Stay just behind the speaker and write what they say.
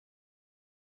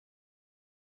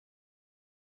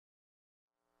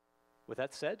With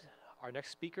that said, our next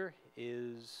speaker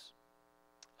is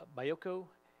Mayuko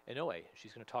Inoue.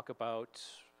 She's going to talk about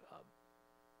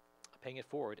paying it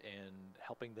forward and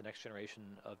helping the next generation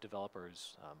of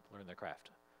developers learn their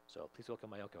craft. So please welcome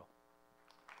Mayuko.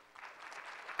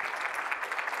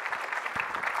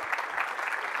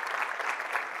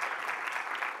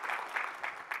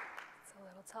 It's a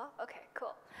little tall. Okay,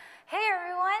 cool. Hey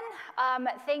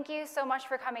everyone, thank you so much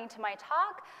for coming to my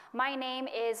talk. My name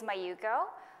is Mayuko.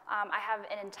 I have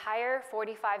an entire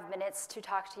 45 minutes to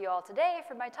talk to you all today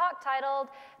for my talk titled,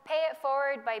 Pay It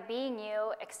Forward by Being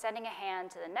You, Extending a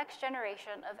Hand to the Next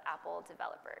Generation of Apple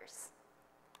Developers.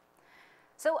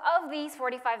 So of these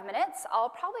 45 minutes, I'll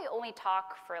probably only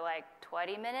talk for like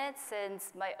 20 minutes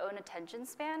since my own attention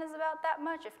span is about that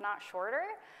much, if not shorter.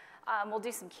 We'll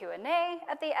do some Q&A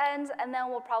at the end, and then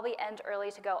we'll probably end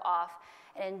early to go off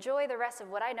and enjoy the rest of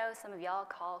what I know some of y'all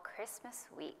call Christmas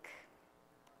week.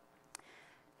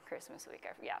 Christmas week,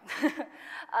 yeah.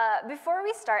 Before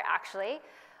we start, actually,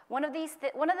 one of the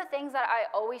things that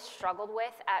I always struggled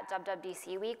with at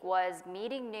WWDC Week was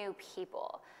meeting new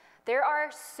people. There are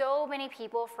so many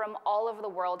people from all over the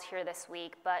world here this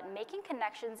week, but making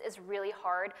connections is really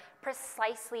hard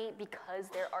precisely because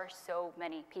there are so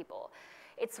many people.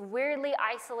 It's weirdly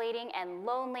isolating and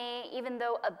lonely, even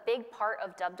though a big part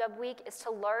of WW Week is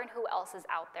to learn who else is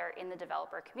out there in the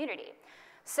developer community.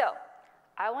 So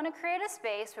I want to create a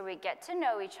space where we get to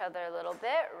know each other a little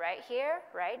bit right here,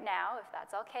 right now, if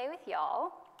that's okay with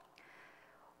y'all.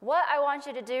 What I want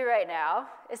you to do right now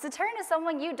is to turn to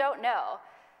someone you don't know.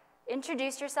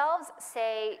 Introduce yourselves,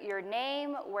 say your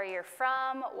name, where you're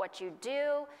from, what you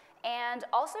do, and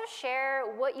also share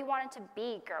what you wanted to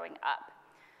be growing up.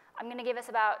 I'm going to give us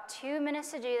about 2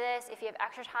 minutes to do this. If you have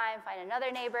extra time, find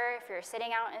another neighbor. If you're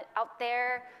sitting out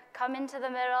there, come into the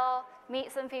middle,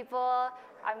 meet some people.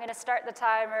 I'm going to start the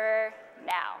timer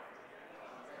now.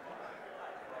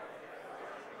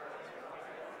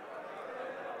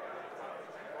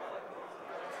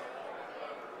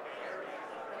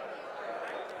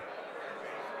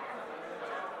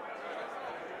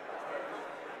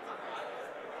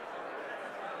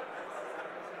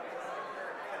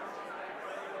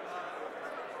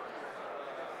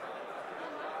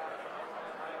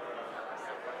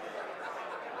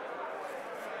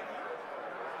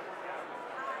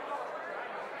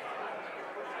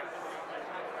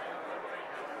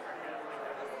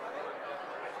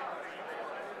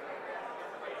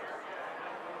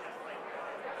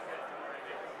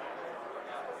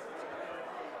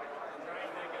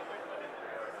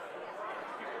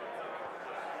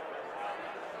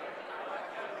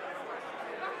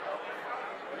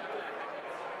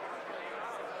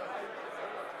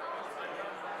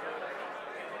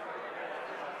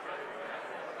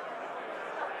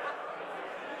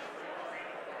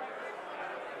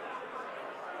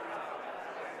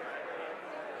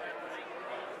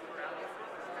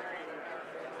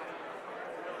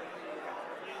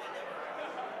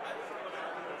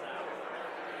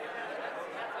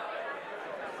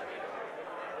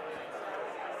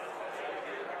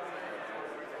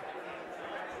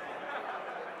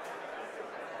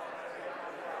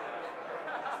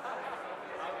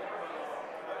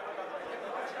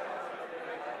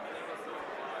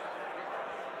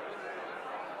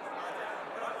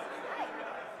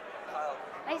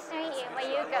 Nice to meet you,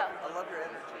 Mayuko. I love your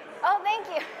energy. Oh, thank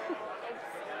you.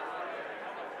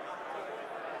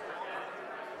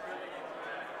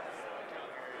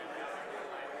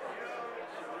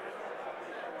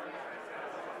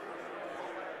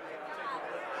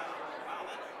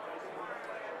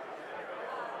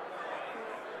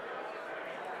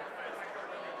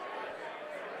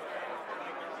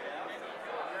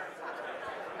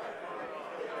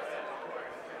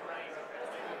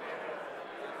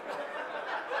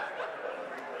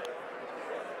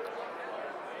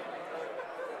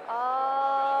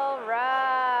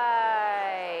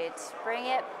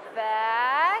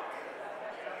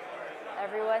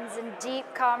 Everyone's in deep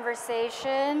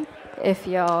conversation. If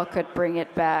y'all could bring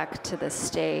it back to the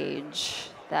stage,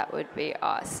 that would be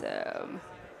awesome.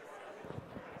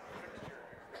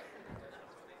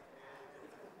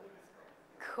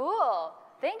 Cool.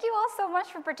 Thank you all so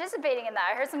much for participating in that.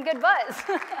 I heard some good buzz.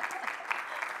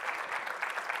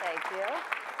 Thank you.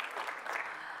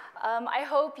 I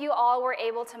hope you all were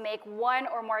able to make one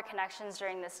or more connections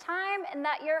during this time and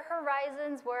that your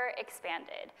horizons were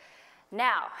expanded.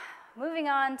 Now, moving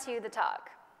on to the talk.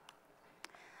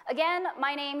 Again,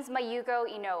 my name's Mayuko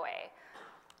Inoue.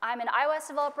 I'm an iOS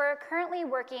developer currently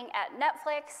working at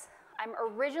Netflix. I'm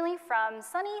originally from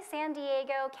sunny San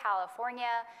Diego,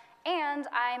 California, and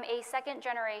I'm a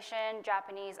second-generation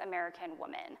Japanese-American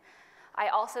woman. I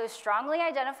also strongly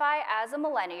identify as a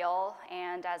millennial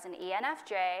and as an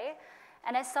ENFJ,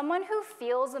 and as someone who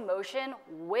feels emotion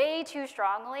way too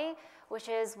strongly, which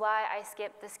is why I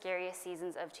skip the scariest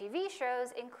seasons of TV shows,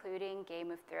 including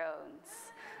Game of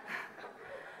Thrones.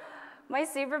 My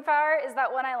superpower is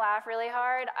that when I laugh really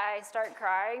hard, I start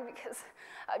crying because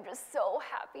I'm just so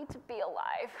happy to be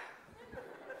alive.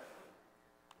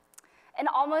 And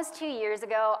almost 2 years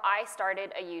ago, I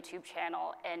started a YouTube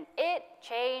channel, and it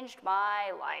changed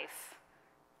my life.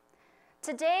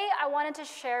 Today, I wanted to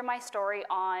share my story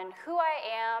on who I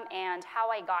am and how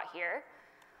I got here,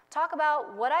 talk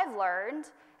about what I've learned,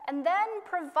 and then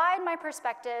provide my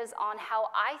perspectives on how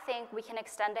I think we can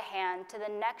extend a hand to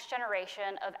the next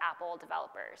generation of Apple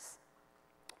developers.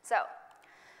 So,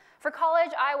 for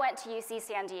college, I went to UC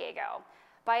San Diego.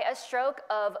 By a stroke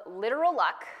of literal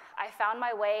luck, I found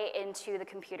my way into the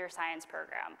computer science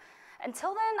program. Until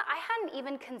then, I hadn't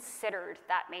even considered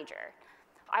that major.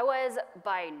 I was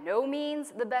by no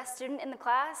means the best student in the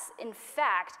class. In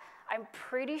fact, I'm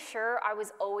pretty sure I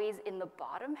was always in the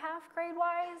bottom half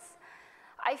grade-wise.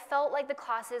 I felt like the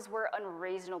classes were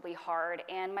unreasonably hard,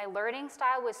 and my learning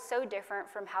style was so different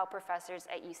from how professors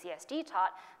at UCSD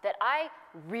taught that I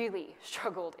really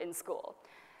struggled in school.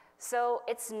 So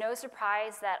it's no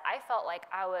surprise that I felt like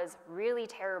I was really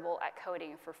terrible at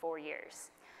coding for 4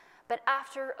 years. But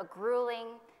after a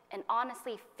grueling and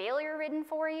honestly failure-ridden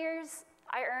 4 years,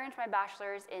 I earned my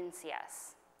bachelor's in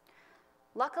CS.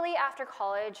 Luckily, after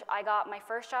college, I got my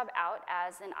first job out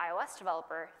as an iOS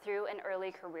developer through an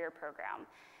early career program.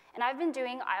 And I've been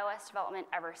doing iOS development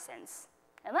ever since.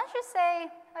 And let's just say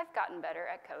I've gotten better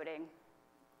at coding.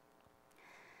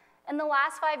 In the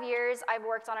last 5 years, I've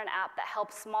worked on an app that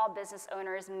helps small business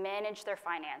owners manage their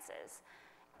finances,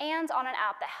 and on an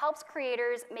app that helps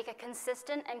creators make a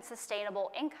consistent and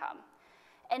sustainable income.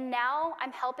 And now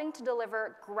I'm helping to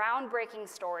deliver groundbreaking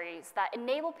stories that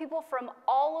enable people from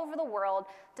all over the world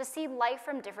to see life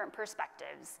from different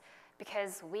perspectives,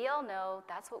 because we all know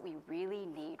that's what we really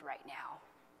need right now.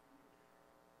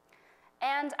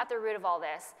 And at the root of all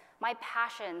this, my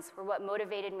passions were what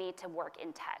motivated me to work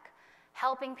in tech.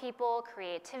 Helping people,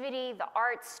 creativity, the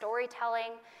arts,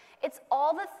 storytelling. It's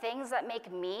all the things that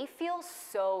make me feel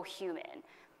so human.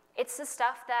 It's the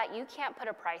stuff that you can't put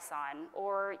a price on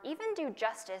or even do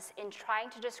justice in trying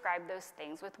to describe those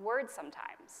things with words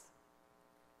sometimes.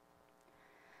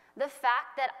 The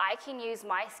fact that I can use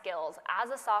my skills as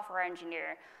a software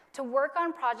engineer to work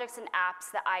on projects and apps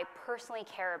that I personally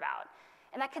care about,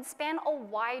 and that could span a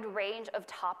wide range of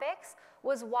topics,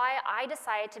 was why I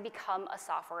decided to become a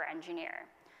software engineer.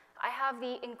 I have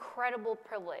the incredible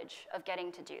privilege of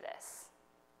getting to do this.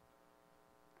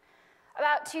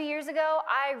 About 2 years ago,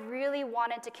 I really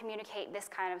wanted to communicate this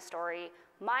kind of story,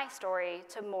 my story,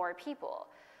 to more people.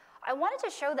 I wanted to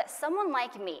show that someone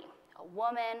like me, a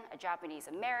woman, a Japanese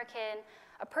American,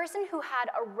 a person who had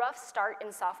a rough start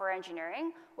in software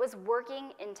engineering, was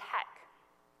working in tech.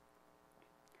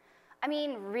 I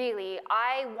mean, really,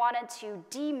 I wanted to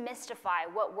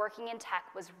demystify what working in tech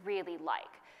was really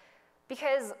like.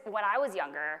 Because when I was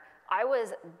younger, I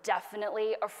was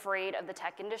definitely afraid of the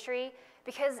tech industry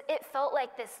because it felt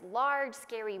like this large,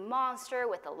 scary monster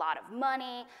with a lot of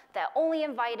money that only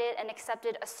invited and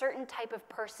accepted a certain type of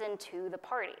person to the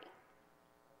party.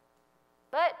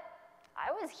 But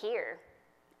I was here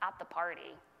at the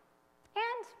party,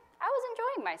 and I was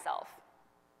enjoying myself.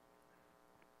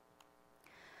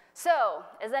 So,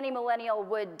 as any millennial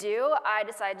would do, I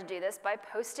decided to do this by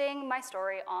posting my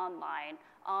story online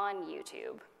on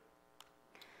YouTube.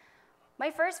 My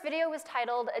first video was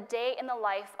titled "A Day in the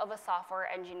Life of a Software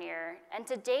Engineer," and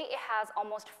to date it has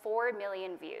almost 4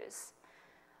 million views.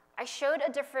 I showed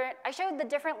the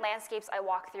different landscapes I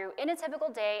walk through in a typical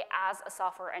day as a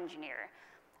software engineer.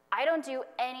 I don't do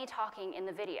any talking in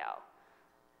the video.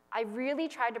 I really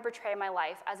tried to portray my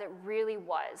life as it really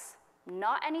was,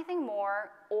 not anything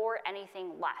more or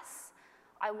anything less.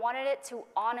 I wanted it to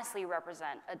honestly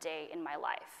represent a day in my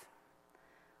life.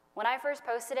 When I first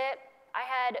posted it, I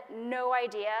had no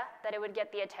idea that it would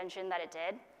get the attention that it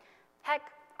did.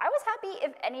 Heck, I was happy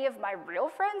if any of my real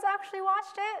friends actually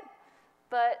watched it,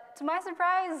 but to my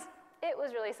surprise, it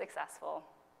was really successful.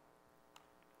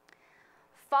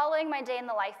 Following my day in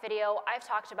the life video, I've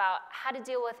talked about how to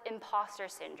deal with imposter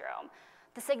syndrome,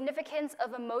 the significance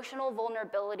of emotional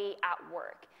vulnerability at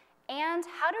work, and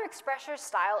how to express your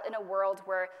style in a world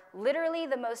where literally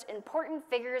the most important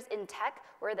figures in tech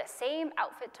wear the same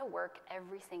outfit to work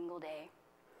every single day.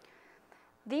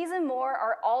 These and more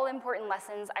are all important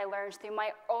lessons I learned through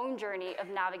my own journey of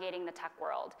navigating the tech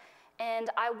world. And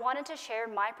I wanted to share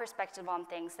my perspective on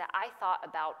things that I thought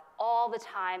about all the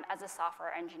time as a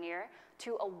software engineer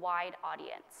to a wide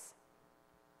audience.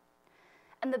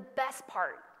 And the best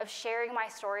part of sharing my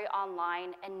story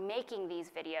online and making these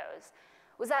videos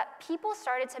was that people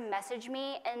started to message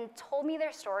me and told me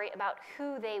their story about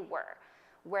who they were,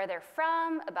 where they're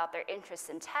from, about their interests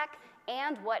in tech,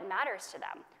 and what matters to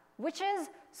them, which is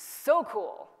so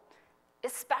cool.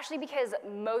 Especially because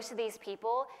most of these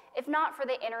people, if not for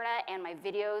the internet and my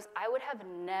videos, I would have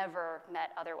never met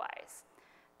otherwise.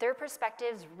 Their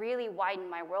perspectives really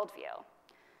widened my worldview.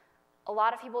 A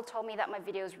lot of people told me that my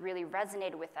videos really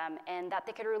resonated with them and that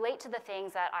they could relate to the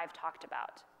things that I've talked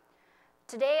about.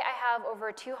 Today, I have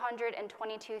over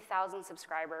 222,000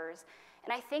 subscribers,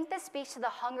 and I think this speaks to the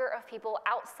hunger of people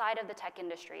outside of the tech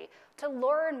industry to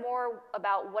learn more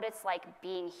about what it's like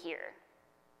being here.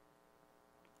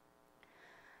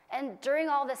 And during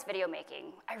all this video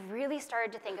making, I really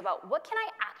started to think about what can I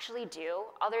actually do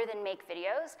other than make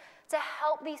videos to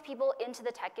help these people into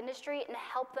the tech industry and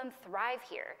help them thrive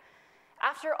here.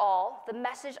 After all, the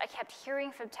message I kept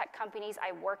hearing from tech companies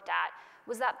I worked at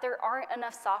was that there aren't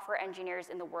enough software engineers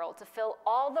in the world to fill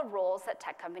all the roles that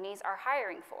tech companies are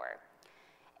hiring for.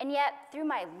 And yet, through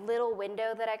my little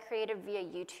window that I created via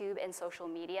YouTube and social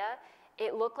media,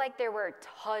 it looked like there were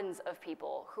tons of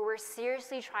people who were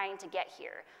seriously trying to get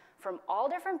here from all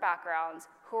different backgrounds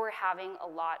who were having a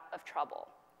lot of trouble.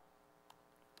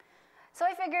 So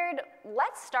I figured,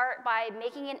 let's start by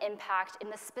making an impact in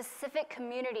the specific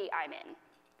community I'm in,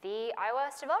 the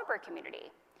iOS developer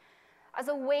community. As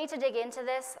a way to dig into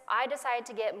this, I decided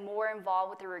to get more involved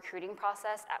with the recruiting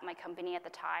process at my company at the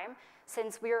time,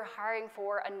 since we were hiring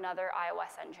for another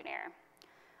iOS engineer.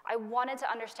 I wanted to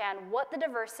understand what the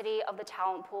diversity of the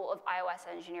talent pool of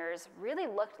iOS engineers really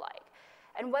looked like,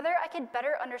 and whether I could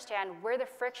better understand where the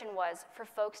friction was for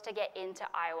folks to get into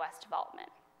iOS development.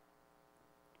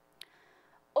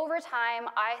 Over time,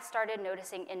 I started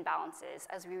noticing imbalances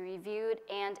as we reviewed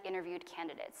and interviewed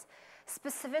candidates.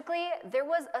 Specifically, there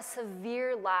was a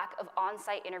severe lack of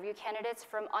on-site interview candidates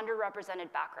from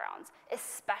underrepresented backgrounds,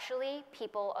 especially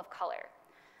people of color.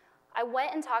 I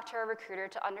went and talked to a recruiter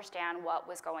to understand what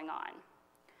was going on.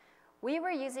 We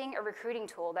were using a recruiting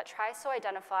tool that tries to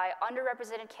identify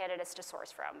underrepresented candidates to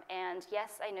source from, and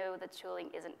yes, I know the tooling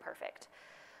isn't perfect.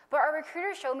 But our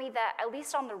recruiter showed me that, at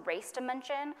least on the race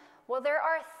dimension, while there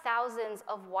are thousands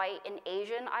of white and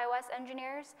Asian iOS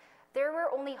engineers, there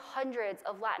were only hundreds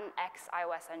of Latinx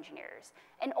iOS engineers,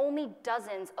 and only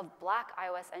dozens of Black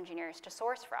iOS engineers to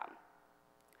source from.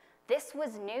 This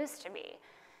was news to me.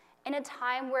 In a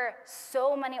time where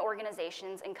so many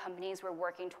organizations and companies were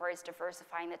working towards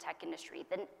diversifying the tech industry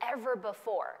than ever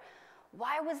before,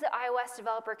 why was the iOS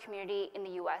developer community in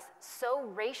the US so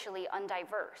racially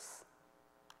undiverse?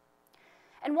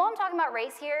 And while I'm talking about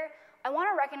race here, I want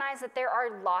to recognize that there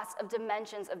are lots of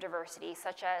dimensions of diversity,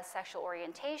 such as sexual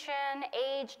orientation,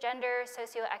 age, gender,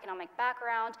 socioeconomic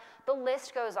background. The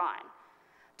list goes on.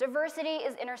 Diversity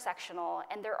is intersectional,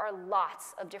 and there are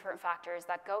lots of different factors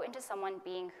that go into someone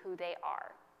being who they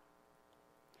are.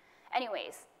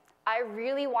 Anyways, I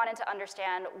really wanted to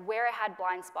understand where I had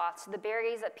blind spots to the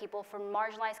barriers that people from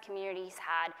marginalized communities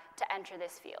had to enter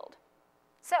this field.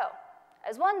 So,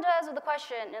 as one does with a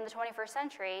question in the 21st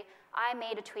century, I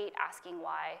made a tweet asking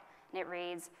why, and it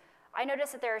reads, I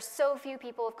noticed that there are so few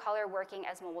people of color working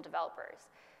as mobile developers.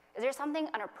 Is there something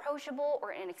unapproachable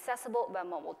or inaccessible about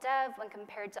mobile dev when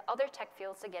compared to other tech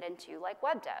fields to get into, like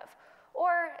web dev?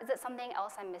 Or is it something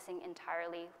else I'm missing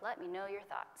entirely? Let me know your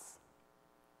thoughts.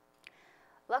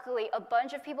 Luckily, a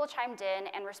bunch of people chimed in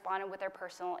and responded with their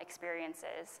personal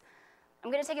experiences.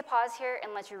 I'm going to take a pause here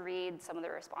and let you read some of the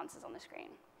responses on the screen.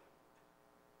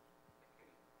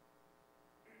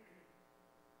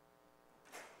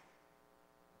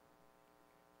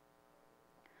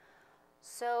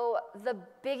 So the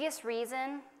biggest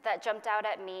reason that jumped out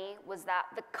at me was that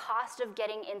the cost of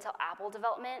getting into Apple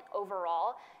development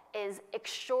overall is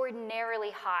extraordinarily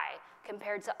high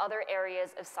compared to other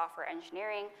areas of software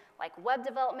engineering, like web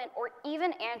development or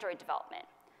even Android development.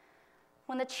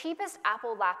 When the cheapest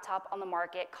Apple laptop on the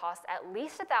market costs at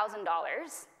least $1,000,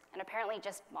 and apparently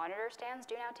just monitor stands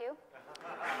do now too.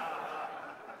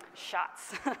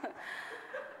 Shots.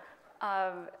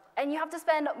 And you have to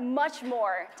spend much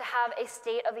more to have a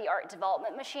state-of-the-art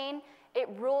development machine. It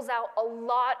rules out a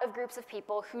lot of groups of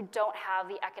people who don't have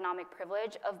the economic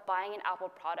privilege of buying an Apple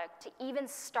product to even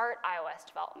start iOS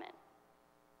development.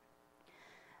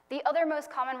 The other most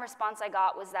common response I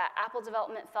got was that Apple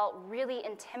development felt really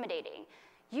intimidating,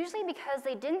 usually because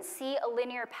they didn't see a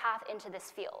linear path into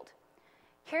this field.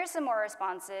 Here's some more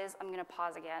responses. I'm going to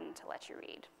pause again to let you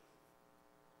read.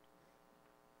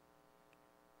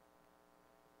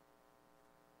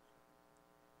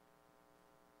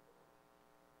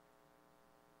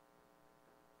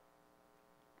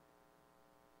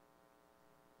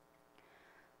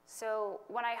 So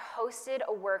when I hosted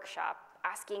a workshop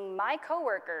asking my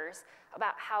coworkers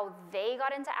about how they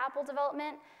got into Apple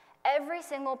development, every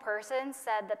single person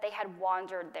said that they had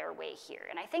wandered their way here.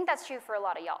 And I think that's true for a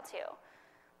lot of y'all too.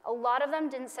 A lot of them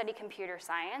didn't study computer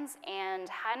science and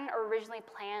hadn't originally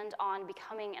planned on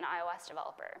becoming an iOS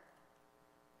developer.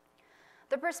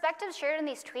 The perspectives shared in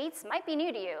these tweets might be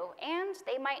new to you, and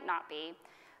they might not be.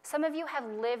 Some of you have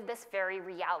lived this very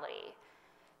reality.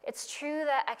 It's true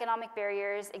that economic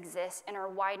barriers exist and are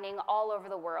widening all over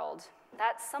the world.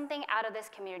 That's something out of this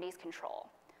community's control.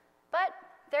 But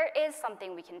there is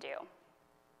something we can do.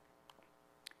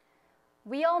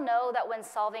 We all know that when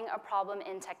solving a problem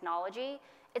in technology,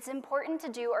 it's important to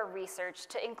do our research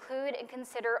to include and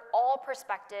consider all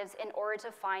perspectives in order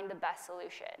to find the best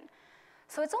solution.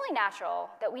 So it's only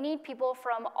natural that we need people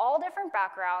from all different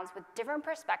backgrounds with different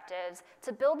perspectives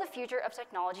to build the future of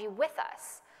technology with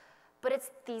us. But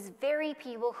it's these very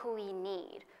people who we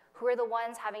need, who are the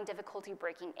ones having difficulty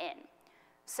breaking in.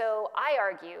 So I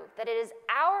argue that it is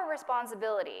our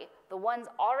responsibility, the ones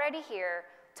already here,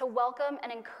 to welcome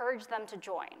and encourage them to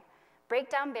join, break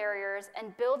down barriers,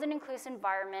 and build an inclusive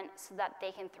environment so that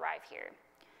they can thrive here.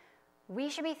 We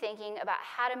should be thinking about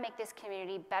how to make this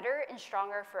community better and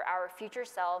stronger for our future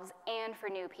selves and for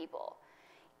new people.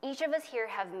 Each of us here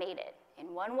have made it,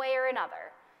 in one way or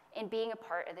another, in being a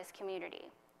part of this community.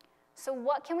 So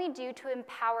what can we do to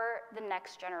empower the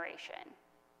next generation?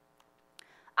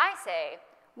 I say,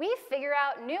 we figure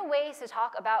out new ways to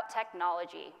talk about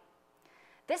technology.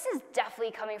 This is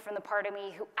definitely coming from the part of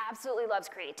me who absolutely loves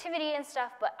creativity and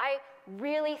stuff, but I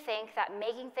really think that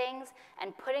making things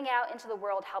and putting it out into the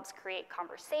world helps create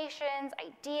conversations,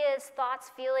 ideas,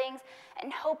 thoughts, feelings,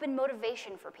 and hope and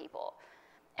motivation for people.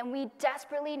 And we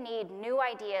desperately need new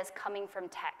ideas coming from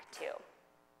tech too,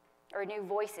 or new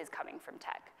voices coming from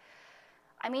tech.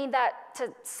 I mean that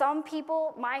to some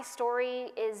people, my story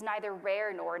is neither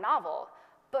rare nor novel.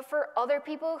 But for other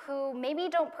people who maybe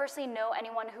don't personally know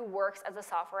anyone who works as a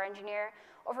software engineer,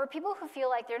 or for people who feel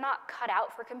like they're not cut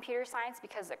out for computer science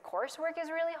because the coursework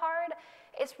is really hard,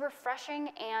 it's refreshing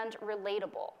and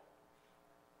relatable.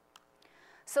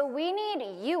 So we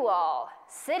need you all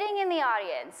sitting in the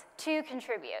audience to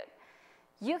contribute.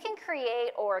 You can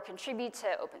create or contribute to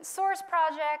open source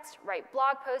projects, write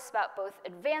blog posts about both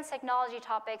advanced technology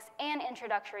topics and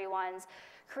introductory ones,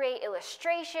 create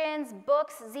illustrations,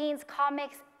 books, zines,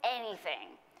 comics,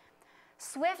 anything.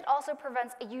 Swift also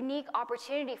presents a unique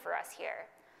opportunity for us here.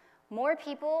 More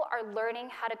people are learning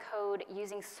how to code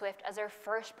using Swift as their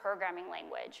first programming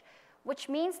language, which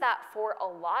means that for a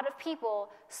lot of people,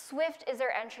 Swift is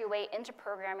their entryway into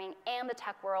programming and the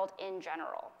tech world in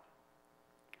general.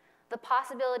 The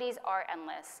possibilities are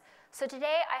endless. So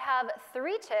today I have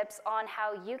 3 tips on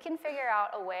how you can figure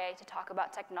out a way to talk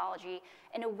about technology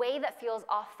in a way that feels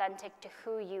authentic to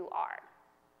who you are.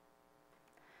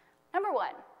 Number 1,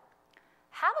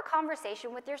 have a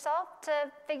conversation with yourself to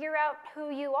figure out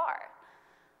who you are.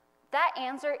 That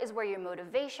answer is where your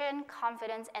motivation,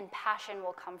 confidence, and passion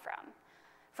will come from.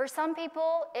 For some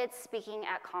people, it's speaking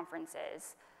at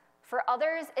conferences. For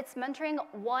others, it's mentoring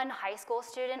one high school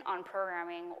student on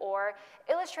programming or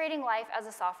illustrating life as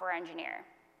a software engineer.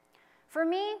 For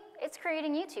me, it's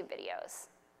creating YouTube videos.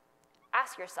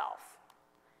 Ask yourself,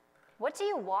 what do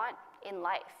you want in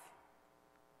life?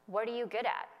 What are you good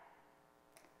at?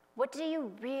 What do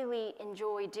you really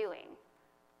enjoy doing?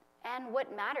 And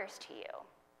what matters to you?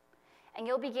 And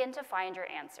you'll begin to find your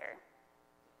answer.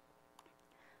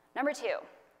 Number 2,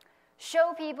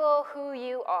 show people who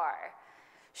you are.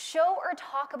 Show or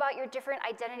talk about your different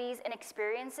identities and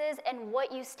experiences and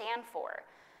what you stand for.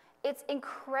 It's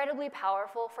incredibly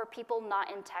powerful for people not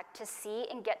in tech to see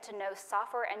and get to know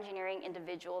software engineering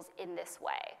individuals in this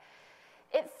way.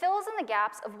 It fills in the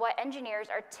gaps of what engineers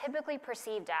are typically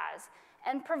perceived as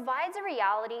and provides a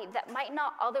reality that might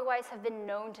not otherwise have been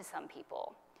known to some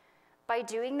people. By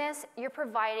doing this, you're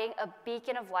providing a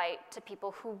beacon of light to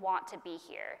people who want to be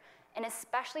here, and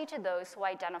especially to those who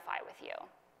identify with you.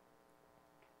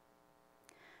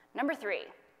 Number 3,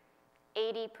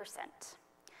 80%.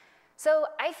 So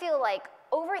I feel like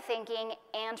overthinking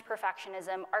and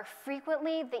perfectionism are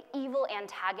frequently the evil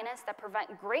antagonists that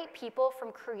prevent great people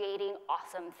from creating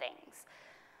awesome things.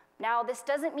 Now, this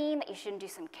doesn't mean that you shouldn't do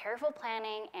some careful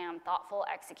planning and thoughtful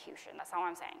execution. That's not what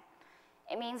I'm saying.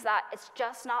 It means that it's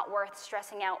just not worth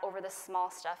stressing out over the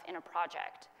small stuff in a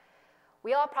project.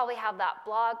 We all probably have that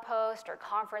blog post or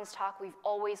conference talk we've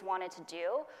always wanted to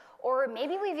do, or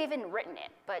maybe we've even written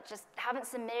it, but just haven't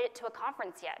submitted it to a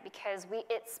conference yet because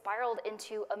it spiraled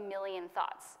into a million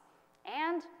thoughts.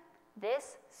 And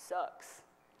this sucks.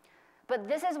 But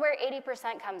this is where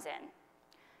 80% comes in.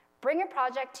 Bring your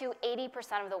project to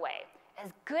 80% of the way,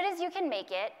 as good as you can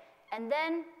make it, and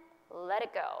then let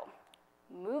it go.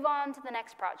 Move on to the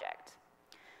next project.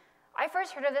 I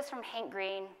first heard of this from Hank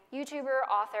Green, YouTuber,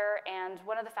 author, and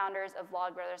one of the founders of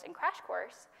Vlogbrothers and Crash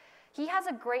Course. He has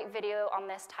a great video on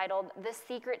this titled The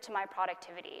Secret to My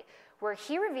Productivity, where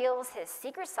he reveals his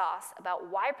secret sauce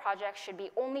about why projects should be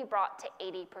only brought to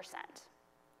 80%.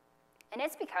 And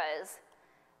it's because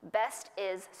best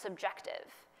is subjective.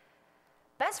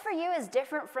 Best for you is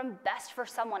different from best for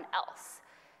someone else.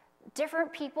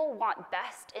 Different people want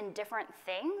best in different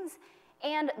things,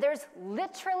 and there's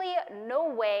literally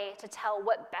no way to tell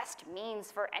what best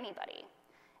means for anybody.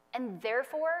 And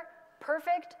therefore,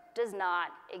 perfect does not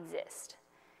exist.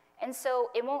 And so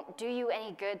it won't do you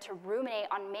any good to ruminate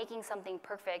on making something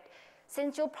perfect,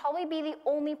 since you'll probably be the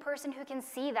only person who can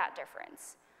see that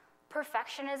difference.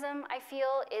 Perfectionism, I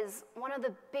feel, is one of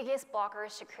the biggest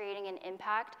blockers to creating an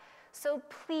impact, so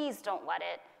please don't let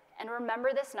it, and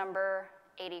remember this number,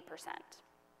 80%.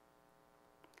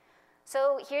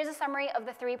 So here's a summary of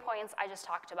the 3 points I just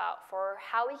talked about for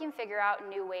how we can figure out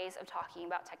new ways of talking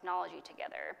about technology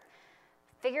together.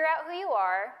 Figure out who you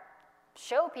are,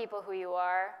 show people who you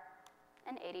are,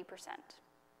 and 80%.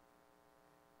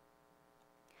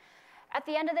 At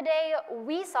the end of the day,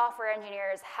 we software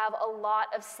engineers have a lot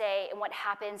of say in what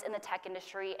happens in the tech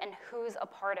industry and who's a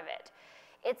part of it.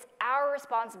 It's our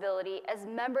responsibility as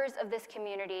members of this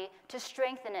community to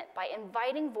strengthen it by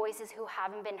inviting voices who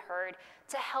haven't been heard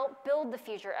to help build the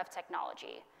future of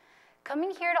technology.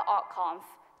 Coming here to AltConf,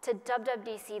 to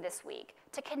WWDC this week,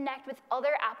 to connect with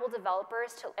other Apple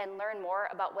developers and learn more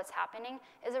about what's happening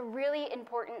is a really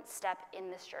important step in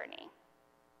this journey.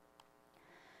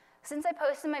 Since I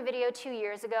posted my video 2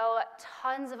 years ago,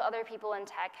 tons of other people in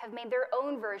tech have made their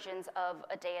own versions of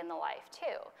a day in the life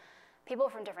too. People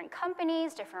from different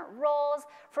companies, different roles,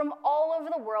 from all over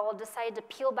the world decided to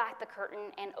peel back the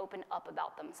curtain and open up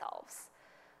about themselves.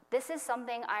 This is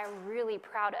something I'm really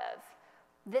proud of,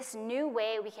 this new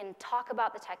way we can talk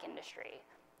about the tech industry.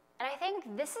 And I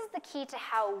think this is the key to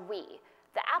how we,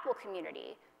 the Apple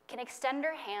community, can extend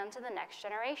our hand to the next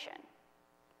generation.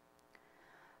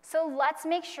 So let's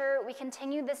make sure we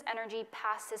continue this energy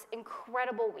past this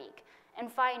incredible week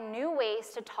and find new ways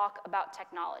to talk about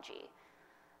technology.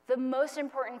 The most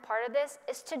important part of this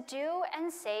is to do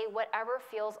and say whatever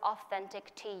feels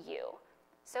authentic to you.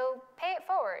 So pay it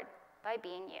forward by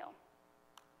being you.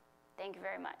 Thank you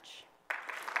very much.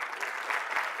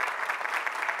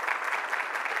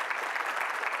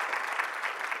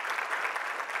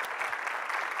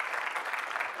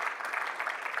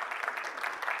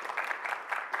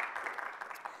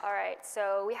 All right,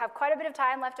 so we have quite a bit of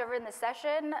time left over in this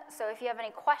session, so if you have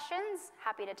any questions,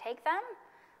 happy to take them.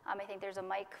 I think there's a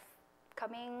mic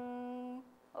coming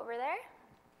over there.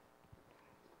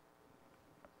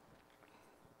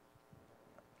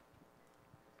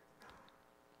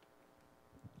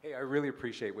 Hey, I really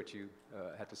appreciate what you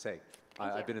had to say.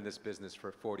 Thank you. I've been in this business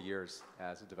for 40 years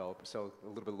as a developer, so a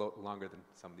little bit longer than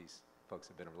some of these folks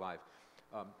have been alive.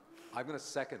 I'm going to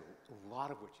second a lot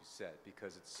of what you said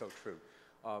because it's so true.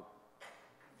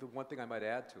 The one thing I might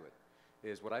add to it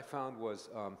is what I found was,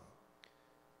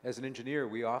 as an engineer,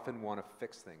 we often want to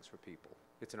fix things for people.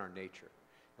 It's in our nature.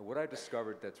 And what I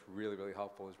discovered that's really, really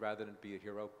helpful is rather than be a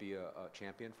hero, be a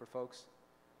champion for folks.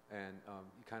 And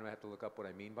you kind of have to look up what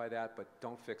I mean by that, but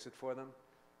don't fix it for them.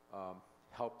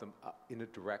 Help them in a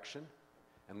direction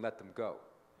and let them go.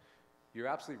 You're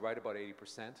absolutely right about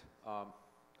 80%. I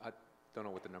don't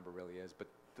know what the number really is, but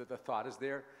the thought is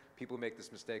there. People make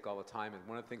this mistake all the time, and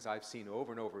one of the things I've seen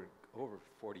over and over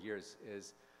 40 years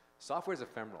is software is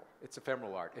ephemeral. It's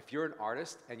ephemeral art. If you're an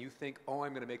artist and you think, oh,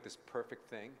 I'm going to make this perfect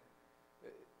thing,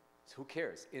 who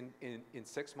cares? In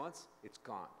 6 months, it's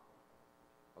gone.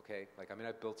 Okay? Like, I mean,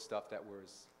 I've built stuff that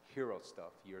was hero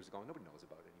stuff years ago. Nobody knows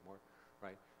about it anymore,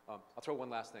 right? I'll throw one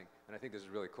last thing, and I think this is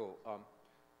really cool.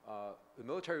 The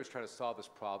military was trying to solve this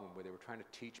problem where they were trying to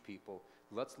teach people,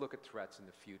 let's look at threats in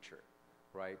the future,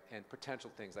 right? And potential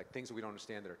things, like things that we don't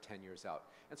understand that are 10 years out.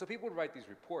 And so people would write these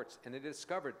reports, and they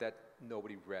discovered that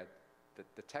nobody read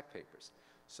the tech papers.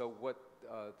 So what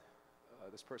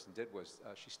this person did was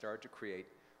she started to create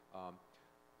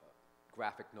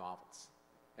graphic novels.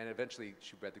 And eventually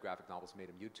she read the graphic novels and made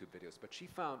them YouTube videos. But she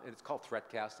found, and it's called threat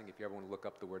casting. If you ever want to look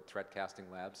up the word threat casting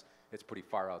labs, it's pretty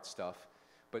far out stuff.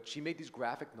 But she made these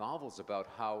graphic novels about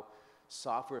how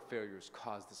software failures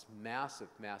caused this massive,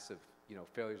 massive,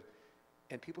 failures.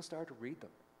 And people started to read them.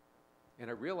 And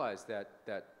I realized that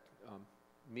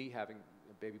me having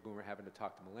a baby boomer having to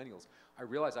talk to millennials, I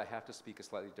realized I have to speak a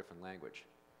slightly different language.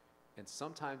 And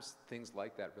sometimes things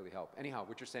like that really help. Anyhow,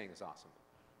 what you're saying is awesome.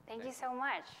 Thank you so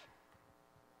much.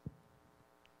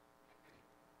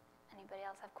 anybody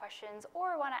else have questions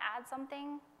or want to add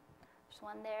something? There's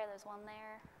one there, there's one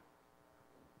there.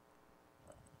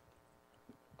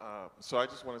 So I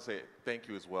just want to say thank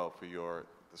you as well for the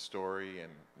story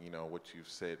and what you've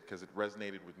said, because it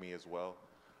resonated with me as well.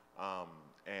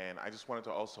 And I just wanted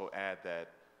to also add that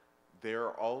there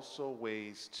are also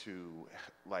ways to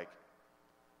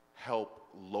help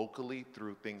locally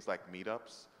through things like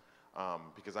meetups,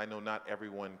 because I know not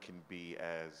everyone can be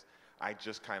as. I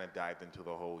just kind of dived into the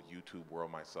whole YouTube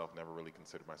world myself. Never really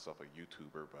considered myself a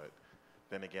YouTuber, but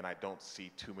then again, I don't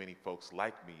see too many folks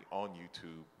like me on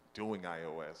YouTube doing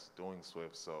iOS, doing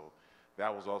Swift, so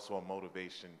that was also a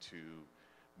motivation to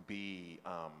be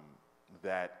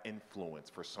that influence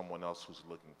for someone else who's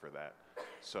looking for that.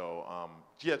 So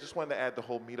yeah, just wanted to add the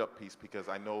whole meetup piece, because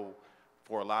I know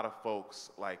for a lot of folks,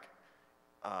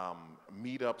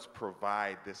 meetups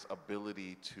provide this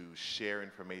ability to share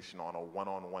information on a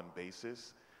one-on-one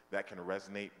basis that can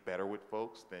resonate better with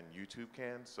folks than YouTube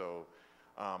can. So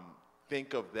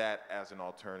think of that as an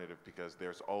alternative, because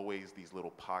there's always these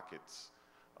little pockets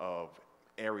of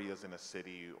areas in a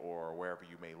city or wherever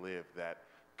you may live that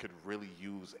could really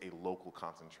use a local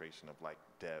concentration of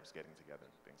devs getting together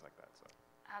and things like that. So.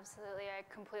 Absolutely, I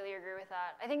completely agree with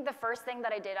that. I think the first thing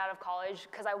that I did out of college,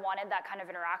 because I wanted that kind of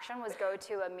interaction, was go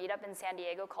to a meetup in San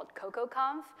Diego called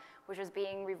AltConf, which was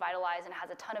being revitalized and has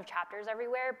a ton of chapters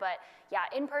everywhere. But yeah,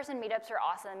 in-person meetups are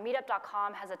awesome.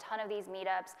 Meetup.com has a ton of these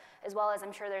meetups, as well as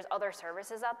I'm sure there's other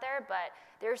services out there. But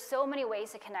there's so many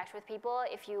ways to connect with people.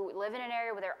 If you live in an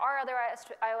area where there are other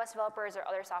iOS developers or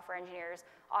other software engineers,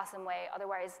 awesome way.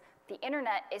 Otherwise, the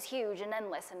internet is huge and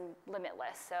endless and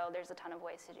limitless. So there's a ton of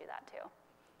ways to do that too.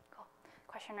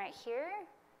 Question right here.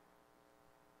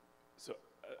 So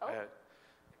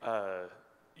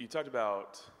you talked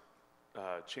about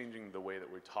changing the way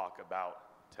that we talk about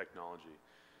technology.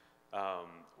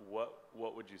 What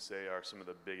would you say are some of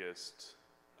the biggest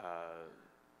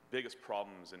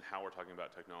problems in how we're talking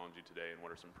about technology today, and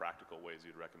what are some practical ways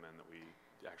you'd recommend that we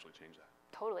actually change that?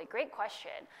 Totally, great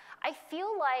question. I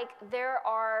feel like there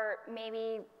are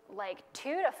maybe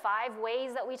 2 to 5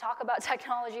 ways that we talk about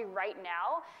technology right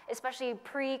now, especially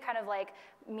pre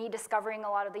me discovering a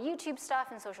lot of the YouTube stuff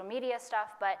and social media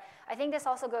stuff. But I think this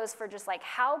also goes for just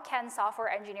how can software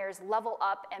engineers level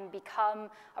up and become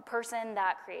a person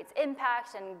that creates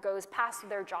impact and goes past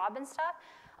their job and stuff.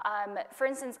 For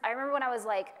instance, I remember when I was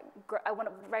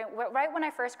right when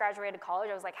I first graduated college,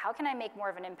 I was like, how can I make more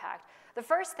of an impact? The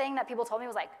first thing that people told me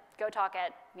was go talk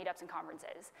at meetups and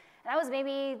conferences. And that was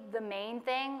maybe the main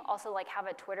thing, also have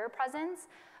a Twitter presence.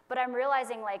 But I'm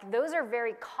realizing those are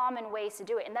very common ways to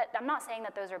do it. And I'm not saying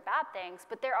that those are bad things,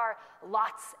 but there are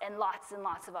lots and lots and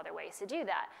lots of other ways to do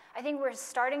that. I think we're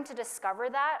starting to discover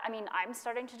that. I mean, I'm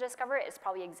starting to discover it. It's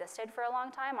probably existed for a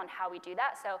long time on how we do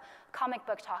that. So comic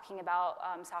book talking about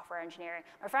software engineering.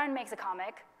 My friend makes a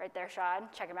comic, right there, Shad,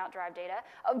 check him out, Drive Data,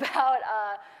 about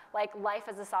life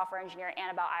as a software engineer and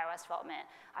about iOS development.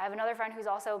 I have another friend who's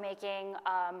also making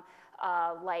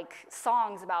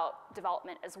songs about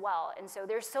development as well. And so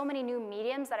there's so many new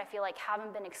mediums that I feel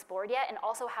haven't been explored yet, and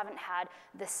also haven't had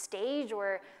the stage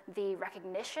or the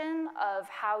recognition of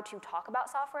how to talk about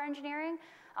software engineering.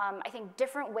 I think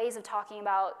different ways of talking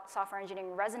about software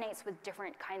engineering resonates with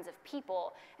different kinds of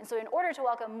people. And so in order to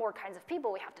welcome more kinds of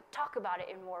people, we have to talk about it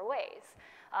in more ways.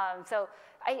 So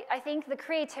I think the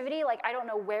creativity, I don't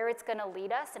know where it's going to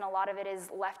lead us, and a lot of it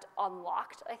is left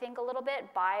unlocked, I think, a little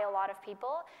bit by a lot of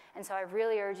people. And so I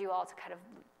really urge you all to kind of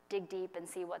dig deep and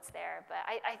see what's there. But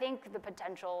I think the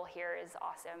potential here is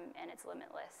awesome, and it's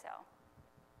limitless, so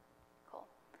cool.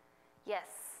 Yes,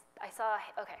 I saw,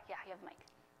 okay, yeah, you have the mic.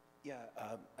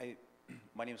 Yeah,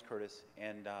 my name is Curtis,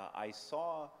 and I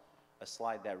saw a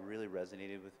slide that really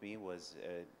resonated with me, was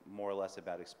more or less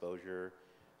about exposure.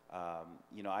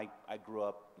 I grew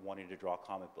up wanting to draw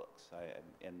comic books,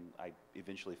 and I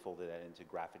eventually folded that into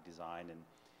graphic design,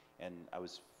 and I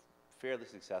was fairly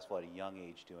successful at a young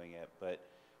age doing it. But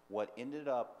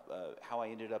how I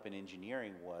ended up in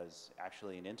engineering was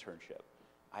actually an internship.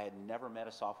 I had never met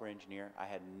a software engineer. I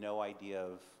had no idea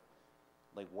of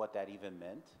what that even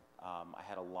meant. I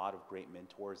had a lot of great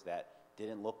mentors that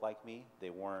didn't look like me.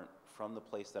 They weren't from the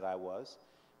place that I was.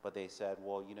 But they said,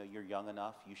 well, you're young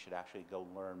enough, you should actually go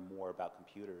learn more about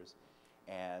computers.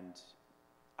 And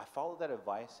I followed that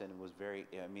advice, and it was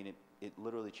it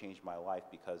literally changed my life,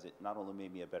 because it not only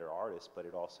made me a better artist, but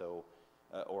it also,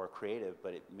 or a creative,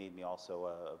 but it made me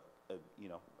also a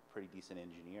pretty decent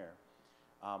engineer.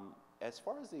 As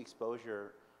far as the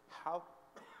exposure, how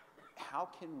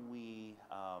can we,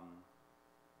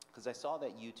 because I saw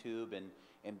that YouTube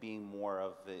and being more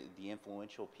of the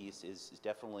influential piece is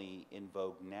definitely in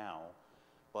vogue now,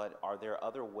 but are there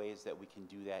other ways that we can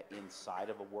do that inside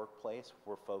of a workplace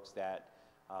for folks that,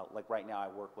 like right now I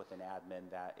work with an admin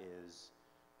that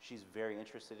she's very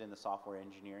interested in the software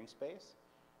engineering space,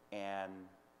 and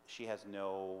she has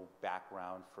no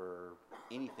background for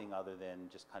anything other than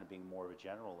just kind of being more of a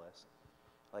generalist.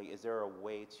 Like, is there a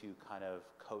way to kind of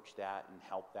coach that and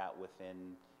help that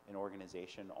within an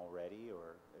organization already,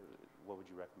 or what would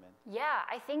you recommend? Yeah,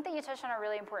 I think that you touched on a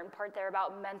really important part there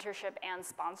about mentorship and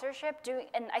sponsorship.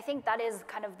 And I think that is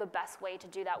kind of the best way to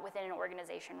do that within an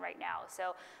organization right now.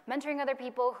 So mentoring other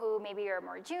people who maybe are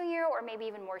more junior or maybe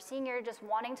even more senior, just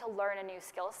wanting to learn a new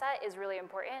skill set is really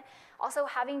important. Also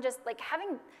having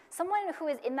someone who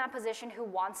is in that position who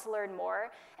wants to learn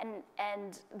more,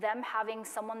 and them having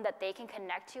someone that they can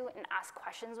connect to and ask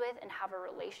questions with and have a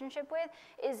relationship with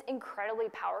is incredibly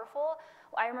powerful.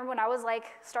 I remember when I was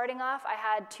starting off, I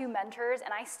had 2 mentors,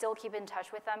 and I still keep in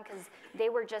touch with them because they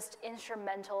were just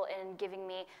instrumental in giving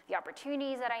me the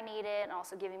opportunities that I needed and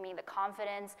also giving me the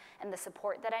confidence and the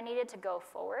support that I needed to go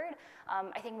forward.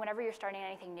 I think whenever you're starting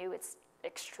anything new, it's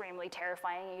extremely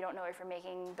terrifying. You don't know if you're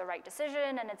making the right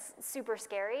decision, and it's super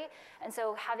scary. And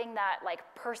so having that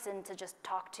person to just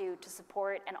talk to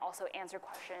support and also answer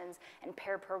questions and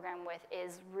pair program with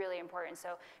is really important.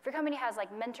 So if your company has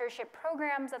mentorship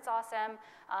programs, that's awesome.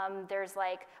 There's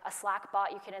a Slack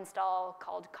bot you can install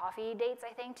called Coffee Dates,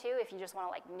 I think, too, if you just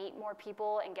want to meet more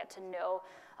people and get to know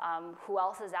who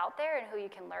else is out there and who you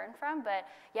can learn from. But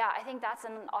yeah, I think that's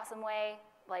an awesome way.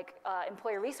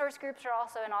 Employee resource groups are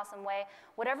also an awesome way.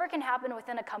 Whatever can happen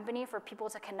within a company for people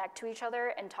to connect to each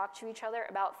other and talk to each other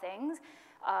about things,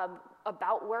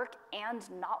 about work and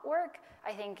not work,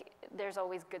 I think there's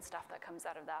always good stuff that comes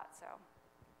out of that. So,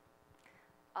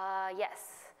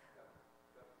 yes.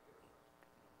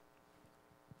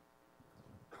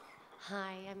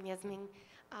 Hi, I'm Yasmin.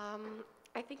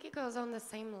 I think it goes on the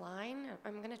same line.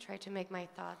 I'm going to try to make my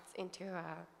thoughts into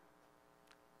a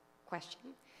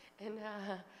question. And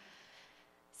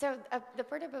so the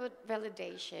part about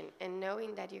validation and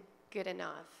knowing that you're good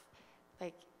enough,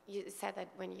 like you said that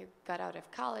when you got out of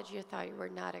college, you thought you were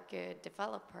not a good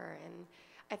developer. And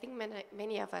I think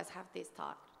many of us have this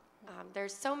thought.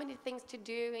 There's so many things to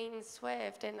do in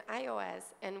Swift and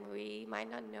iOS, and we might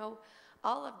not know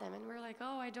all of them. And we're like,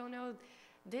 oh, I don't know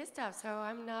this stuff, so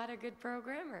I'm not a good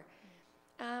programmer.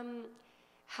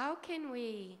 How can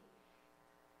we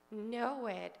know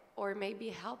it, or maybe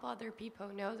help other people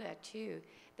know that too,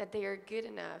 that they are good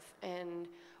enough and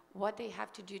what they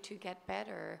have to do to get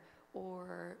better,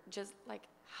 or just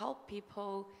help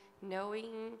people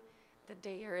knowing that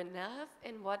they are enough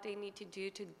and what they need to do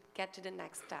to get to the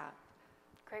next step?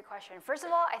 Great question. First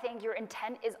of all, I think your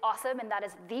intent is awesome, and that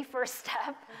is the first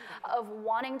step of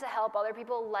wanting to help other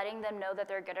people, letting them know that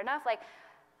they're good enough.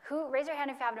 Raise your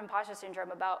hand if you have an imposter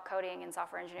syndrome about coding and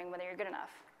software engineering, whether you're good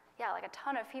enough. Yeah, a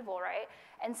ton of people, right?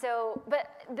 And so, but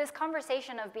this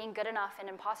conversation of being good enough and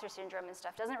imposter syndrome and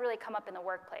stuff doesn't really come up in the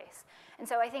workplace. And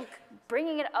so I think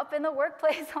bringing it up in the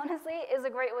workplace, honestly, is a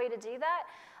great way to do that.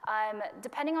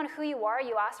 Depending on who you are,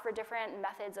 you ask for different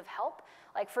methods of help.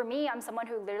 For me, I'm someone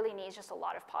who literally needs just a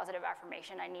lot of positive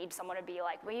affirmation. I need someone to be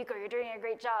like, Mayuko, you're doing a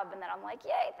great job. And then I'm like,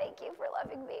 yay, thank you for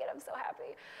loving me, and I'm so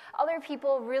happy. Other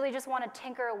people really just want to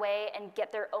tinker away and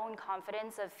get their own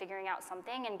confidence of figuring out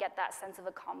something and get that sense of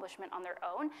accomplishment on their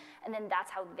own. And then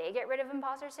that's how they get rid of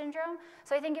imposter syndrome.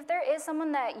 So I think if there is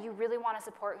someone that you really want to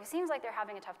support who seems like they're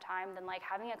having a tough time, then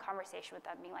having a conversation with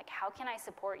them, being like, how can I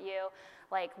support you?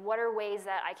 What are ways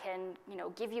that I can,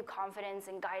 give you confidence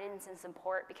and guidance and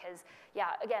support? Because,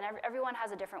 yeah, again, everyone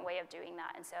has a different way of doing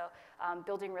that. And so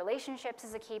building relationships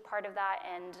is a key part of that.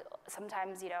 And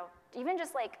sometimes, even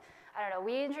just I don't know,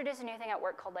 we introduced a new thing at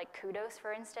work called kudos,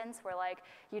 for instance, where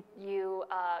you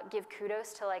give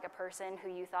kudos to a person who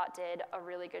you thought did a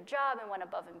really good job and went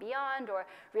above and beyond, or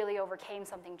really overcame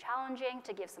something challenging,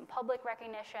 to give some public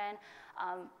recognition.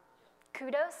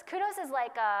 Kudos is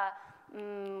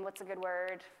what's a good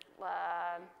word?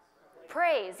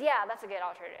 Praise, yeah, that's a good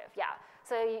alternative, yeah.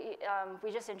 So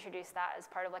we just introduced that as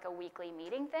part of a weekly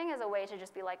meeting thing, as a way to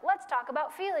just be let's talk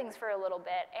about feelings for a little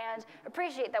bit and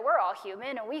appreciate that we're all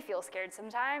human and we feel scared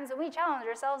sometimes and we challenge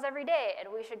ourselves every day and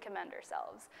we should commend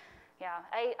ourselves. Yeah,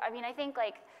 I mean, I think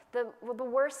the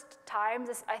worst times,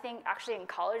 I think actually in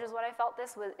college is what I felt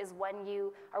this is when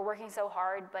you are working so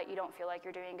hard but you don't feel like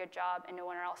you're doing a good job and no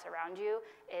one else around you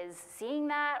is seeing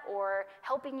that or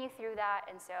helping you through that.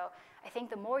 And so I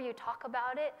think the more you talk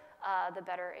about it, the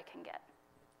better it can get.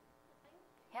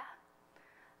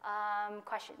 Yeah.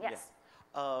 Question, yes.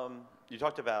 Yeah. You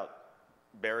talked about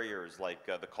barriers like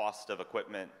the cost of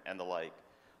equipment and the like.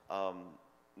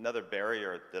 Another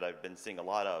barrier that I've been seeing a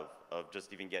lot of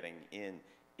just even getting in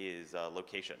is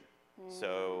location.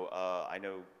 So I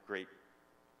know great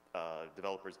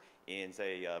developers in,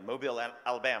 say, Mobile,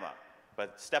 Alabama.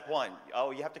 But step one,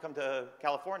 oh, you have to come to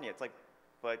California. It's like,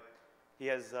 but he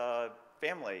has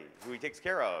family who he takes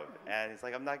care of. And it's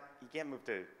like, you can't move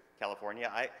to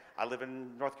California. I live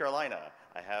in North Carolina.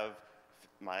 I have,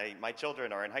 my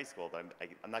children are in high school.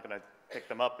 I'm not going to pick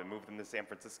them up and move them to San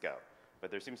Francisco. But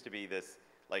there seems to be this,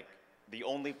 like, the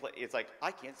only place, it's like,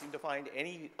 I can't seem to find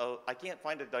I can't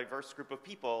find a diverse group of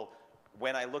people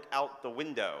when I look out the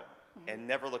window and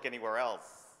never look anywhere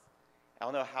else. I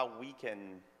don't know how we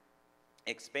can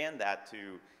expand that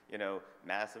to, you know,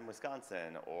 Madison,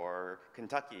 Wisconsin, or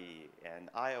Kentucky and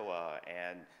Iowa,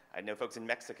 and I know folks in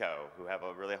Mexico who have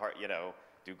a really hard, you know,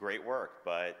 do great work,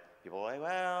 but people are like,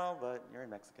 well, but you're in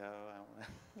Mexico. I don't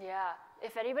know. Yeah,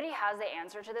 if anybody has the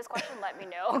answer to this question, let me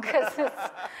know, because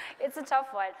it's a tough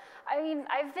one. I mean,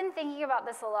 I've been thinking about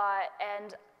this a lot,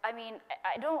 and I mean,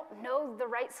 I don't know the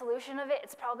right solution of it.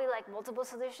 It's probably like multiple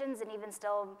solutions, and even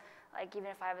still, like even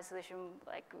if I have a solution,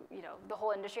 like, you know, the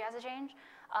whole industry has to change.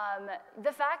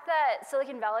 The fact that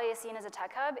Silicon Valley is seen as a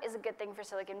tech hub is a good thing for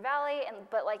Silicon Valley,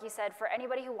 but like you said, for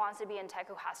anybody who wants to be in tech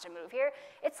who has to move here,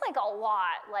 it's like a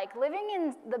lot. Like living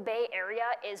in the Bay Area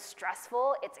is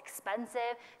stressful, it's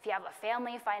expensive. If you have a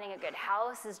family, finding a good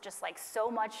house is just like so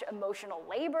much emotional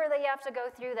labor that you have to go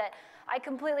through that I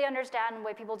completely understand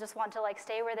why people just want to like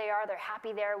stay where they are, they're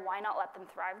happy there, why not let them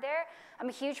thrive there? I'm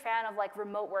a huge fan of like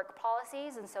remote work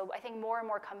policies, and so I think more and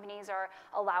more companies are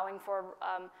allowing for,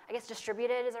 I guess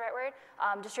distributed is the right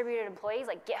word, distributed employees,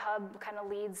 like GitHub kind of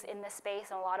leads in this space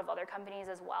and a lot of other companies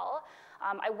as well.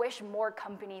 I wish more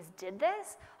companies did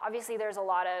this. Obviously there's a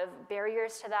lot of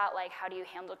barriers to that, like how do you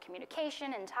handle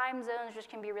communication and time zones, which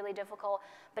can be really difficult.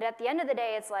 But at the end of the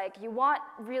day, it's like you want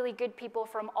really good people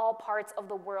from all parts of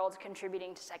the world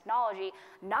contributing to technology,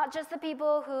 not just the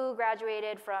people who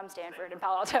graduated from Stanford and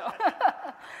Palo Alto,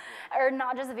 or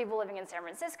not just the people living in San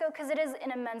Francisco, because it is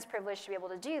an immense privilege to be able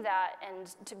to do that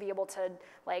and to be able to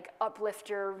like uplift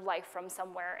your life from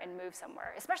somewhere and move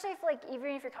somewhere, especially if like even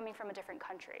if you're coming from a different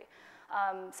country.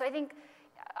 So I think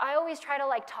I always try to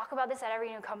like talk about this at every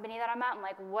new company that I'm at, and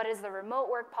like what is the remote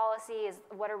work policy,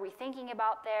 what are we thinking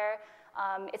about there?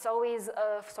 It's always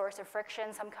a source of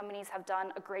friction. Some companies have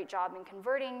done a great job in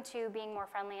converting to being more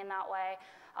friendly in that way.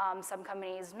 Some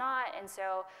companies not, and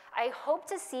so I hope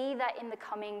to see that in the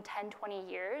coming 10,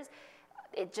 20 years,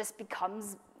 it just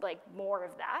becomes like more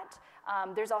of that.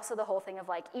 There's also the whole thing of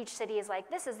like each city is like,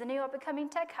 this is the new up-and-coming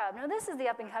tech hub. No, this is the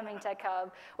up-and-coming tech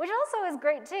hub, which also is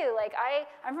great too. Like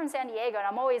I'm from San Diego, and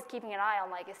I'm always keeping an eye on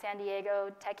like, is San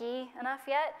Diego techie enough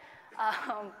yet?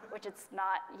 Which it's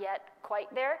not yet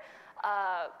quite there.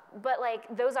 But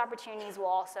like those opportunities will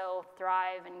also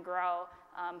thrive and grow,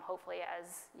 hopefully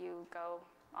as you go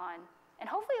on. And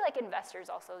hopefully like investors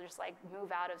also just like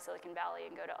move out of Silicon Valley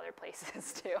and go to other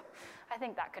places too. I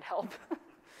think that could help.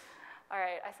 All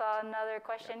right, I saw another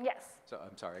question. Yeah. Yes. So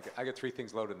I'm sorry, I got 3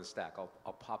 things loaded in the stack.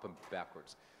 I'll pop them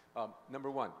backwards. Number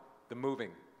 1, the moving,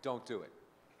 don't do it,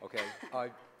 okay?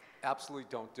 Absolutely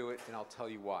don't do it, and I'll tell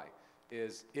you why.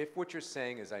 Is if what you're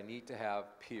saying is I need to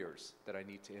have peers that I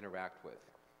need to interact with,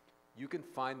 you can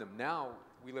find them. Now,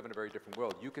 we live in a very different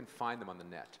world. You can find them on the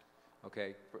net,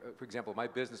 okay? For example, my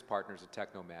business partner is a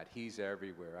technomad. He's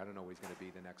everywhere. I don't know where he's going to be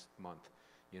the next month,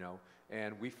 you know?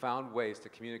 And we found ways to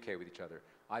communicate with each other.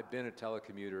 I've been a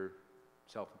telecommuter,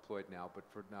 self-employed now, but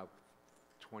for now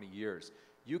 20 years.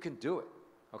 You can do it,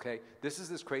 okay? This is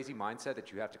this crazy mindset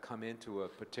that you have to come into a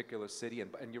particular city,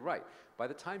 and you're right. By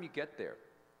the time you get there,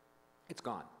 it's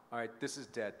gone. All right, this is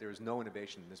dead. There is no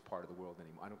innovation in this part of the world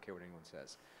anymore. I don't care what anyone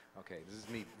says. Okay, this is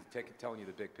me telling you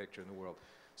the big picture in the world.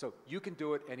 So you can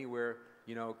do it anywhere.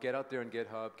 You know, get out there in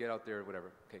GitHub, get out there,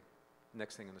 whatever. Okay,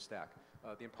 next thing in the stack,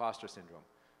 the imposter syndrome.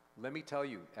 Let me tell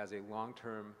you, as a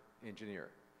long-term engineer,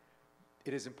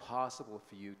 it is impossible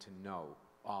for you to know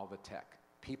all the tech.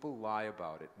 People lie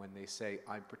about it when they say,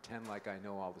 I pretend like I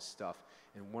know all this stuff.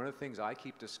 And one of the things I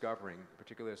keep discovering,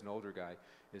 particularly as an older guy,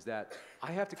 is that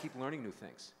I have to keep learning new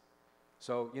things.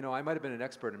 So, you know, I might have been an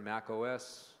expert in Mac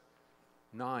OS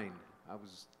 9. I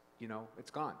was, you know, it's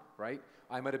gone, right?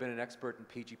 I might have been an expert in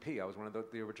PGP. I was one of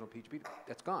the original PGP.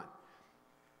 That's gone.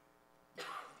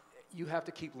 You have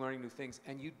to keep learning new things,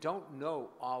 and you don't know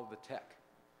all the tech.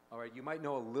 All right, you might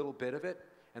know a little bit of it,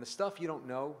 and the stuff you don't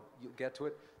know, you'll get to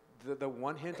it. The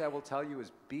one hint I will tell you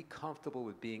is be comfortable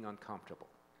with being uncomfortable.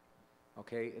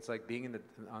 Okay, it's like being in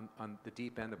on the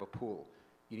deep end of a pool.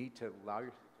 You need to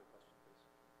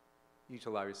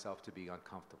allow yourself to be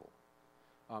uncomfortable.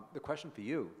 The question for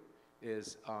you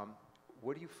is,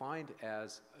 what do you find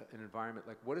as an environment,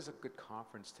 like what is a good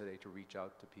conference today to reach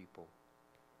out to people?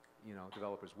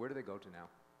 developers, where do they go to now?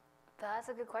 That's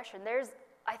a good question.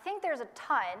 I think there's a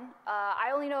ton.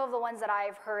 I only know of the ones that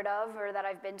I've heard of or that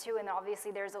I've been to, and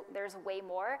obviously there's way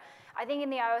more. I think in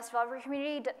the iOS developer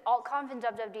community, AltConf and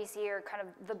WWDC are kind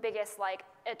of the biggest, like,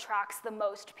 attracts the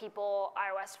most people,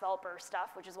 iOS developer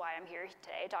stuff, which is why I'm here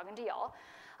today talking to y'all.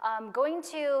 Going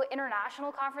to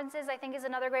international conferences, I think, is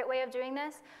another great way of doing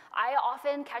this. I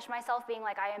often catch myself being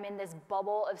like, I am in this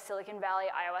bubble of Silicon Valley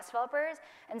iOS developers.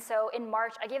 And so in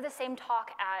March, I gave the same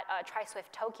talk at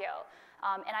TriSwift Tokyo.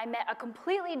 And I met a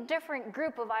completely different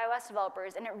group of iOS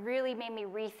developers, and it really made me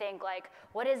rethink, like,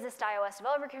 what is this iOS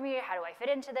developer community? How do I fit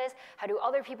into this? How do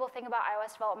other people think about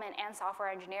iOS development and software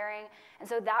engineering? And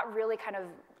so that really kind of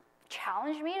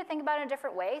challenged me to think about it in a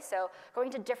different way. So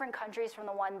going to different countries from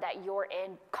the one that you're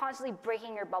in, constantly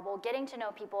breaking your bubble, getting to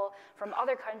know people from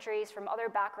other countries, from other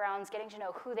backgrounds, getting to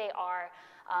know who they are.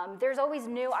 There's always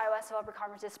new iOS developer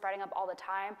conferences spreading up all the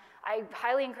time. I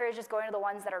highly encourage just going to the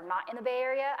ones that are not in the Bay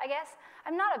Area, I guess.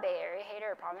 I'm not a Bay Area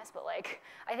hater, I promise, but like,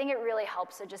 I think it really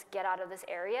helps to just get out of this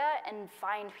area and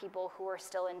find people who are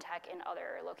still in tech in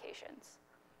other locations.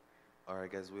 All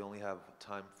right, guys, we only have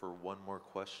time for one more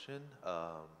question.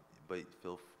 But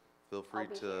feel free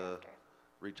to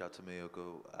reach out to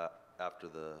Mayuko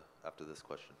after this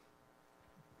question.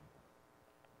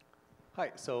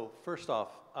 Hi. So first off,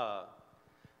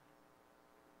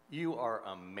 you are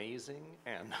amazing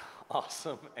and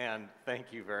awesome, and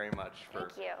thank you very much for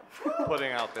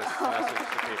putting out this message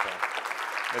to people.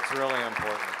 It's really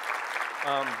important.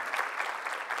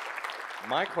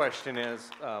 My question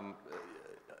is,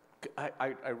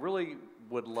 I really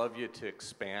would love you to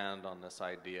expand on this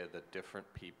idea that different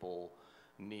people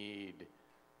need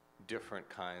different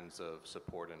kinds of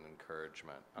support and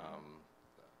encouragement.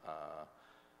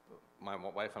 My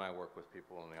wife and I work with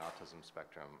people on the autism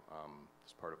spectrum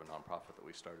as part of a nonprofit that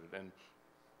we started. And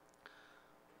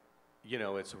you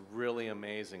know, it's really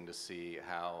amazing to see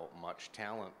how much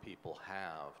talent people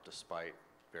have despite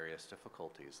various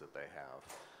difficulties that they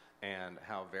have, and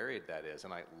how varied that is.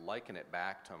 And I liken it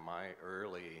back to my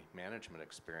early management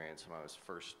experience when I was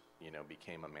first,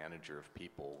 became a manager of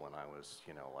people when I was,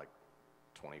 like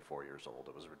 24 years old.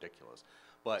 It was ridiculous.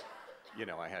 But,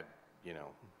 I had,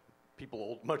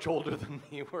 people much older than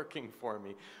me working for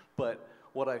me. But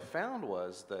what I found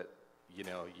was that,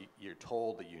 you're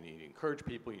told that you need to encourage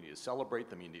people, you need to celebrate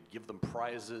them, you need to give them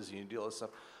prizes, you need to do all this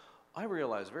stuff. I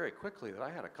realized very quickly that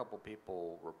I had a couple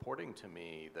people reporting to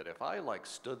me that if I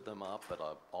stood them up at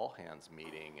a all-hands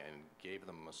meeting and gave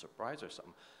them a surprise or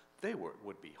something, they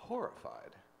would be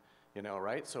horrified,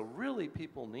 right? So really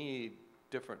people need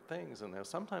different things, and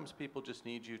sometimes people just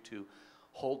need you to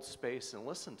hold space and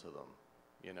listen to them,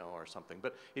 or something.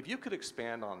 But if you could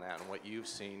expand on that and what you've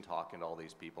seen talking to all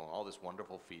these people and all this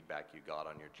wonderful feedback you got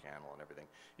on your channel and everything,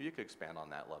 if you could expand on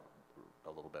that a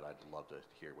little bit, I'd love to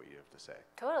hear what you have to say.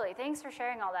 Totally, thanks for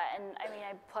sharing all that. And I mean,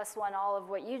 I plus one all of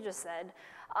what you just said.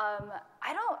 I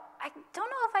don't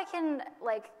know if I can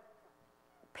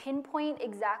pinpoint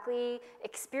exactly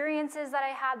experiences that I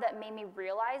had that made me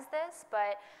realize this,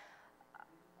 but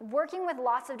working with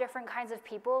lots of different kinds of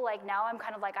people, now I'm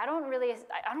kind of I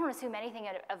don't assume anything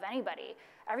of anybody.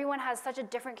 Everyone has such a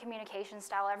different communication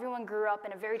style. Everyone grew up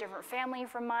in a very different family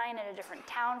from mine, in a different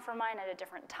town from mine, at a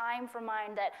different time from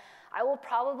mine, that I will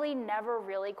probably never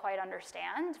really quite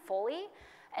understand fully.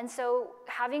 And so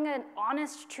having an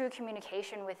honest, true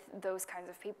communication with those kinds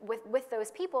of people, with those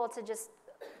people, to just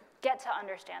get to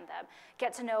understand them,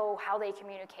 get to know how they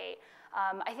communicate.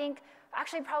 I think,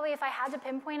 actually, probably if I had to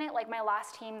pinpoint it, my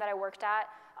last team that I worked at,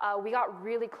 we got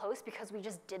really close because we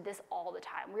just did this all the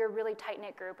time. We were a really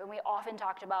tight-knit group, and we often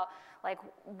talked about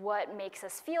what makes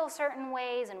us feel certain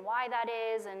ways and why that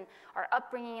is, and our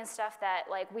upbringing and stuff that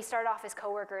we started off as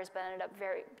coworkers, but ended up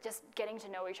just getting to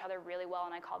know each other really well,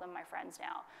 and I call them my friends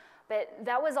now. But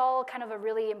that was all kind of a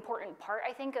really important part,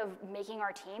 I think, of making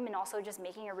our team, and also just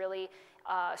making a really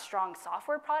strong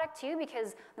software product too,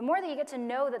 because the more that you get to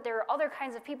know that there are other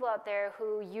kinds of people out there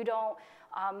who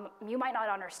you might not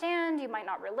understand, you might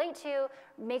not relate to,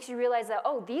 makes you realize that,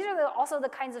 oh, these are also the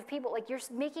kinds of people, you're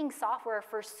making software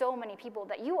for so many people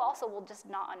that you also will just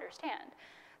not understand.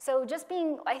 So just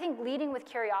I think leading with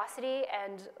curiosity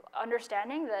and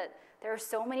understanding that there are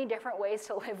so many different ways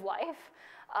to live life.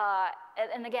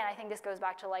 And again, I think this goes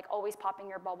back to always popping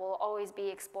your bubble, always be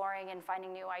exploring and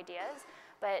finding new ideas.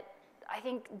 But I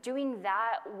think doing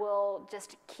that will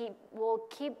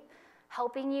keep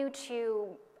helping you to,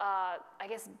 I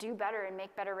guess, do better and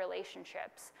make better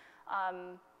relationships.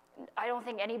 I don't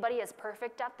think anybody is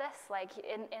perfect at this. Like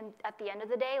at the end of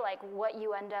the day, like what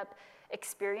you end up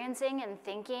experiencing and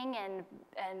thinking and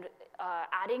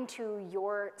adding to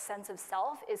your sense of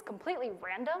self is completely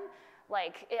random.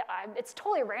 Like it's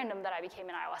totally random that I became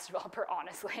an iOS developer,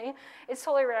 honestly. It's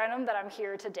totally random that I'm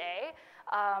here today.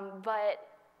 But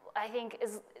I think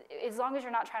as long as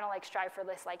you're not trying to like strive for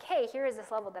this, like, hey, here is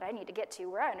this level that I need to get to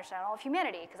where I understand all of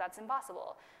humanity, because that's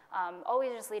impossible.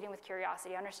 Always just leading with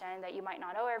curiosity, understanding that you might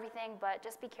not know everything, but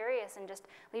just be curious and just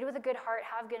lead with a good heart,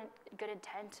 have good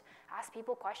intent, ask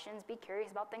people questions, be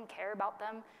curious about them, care about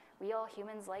them. We all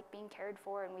humans like being cared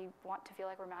for, and we want to feel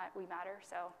like we matter.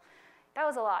 So that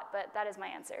was a lot, but that is my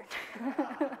answer.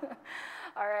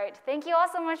 All right, thank you all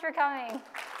so much for coming.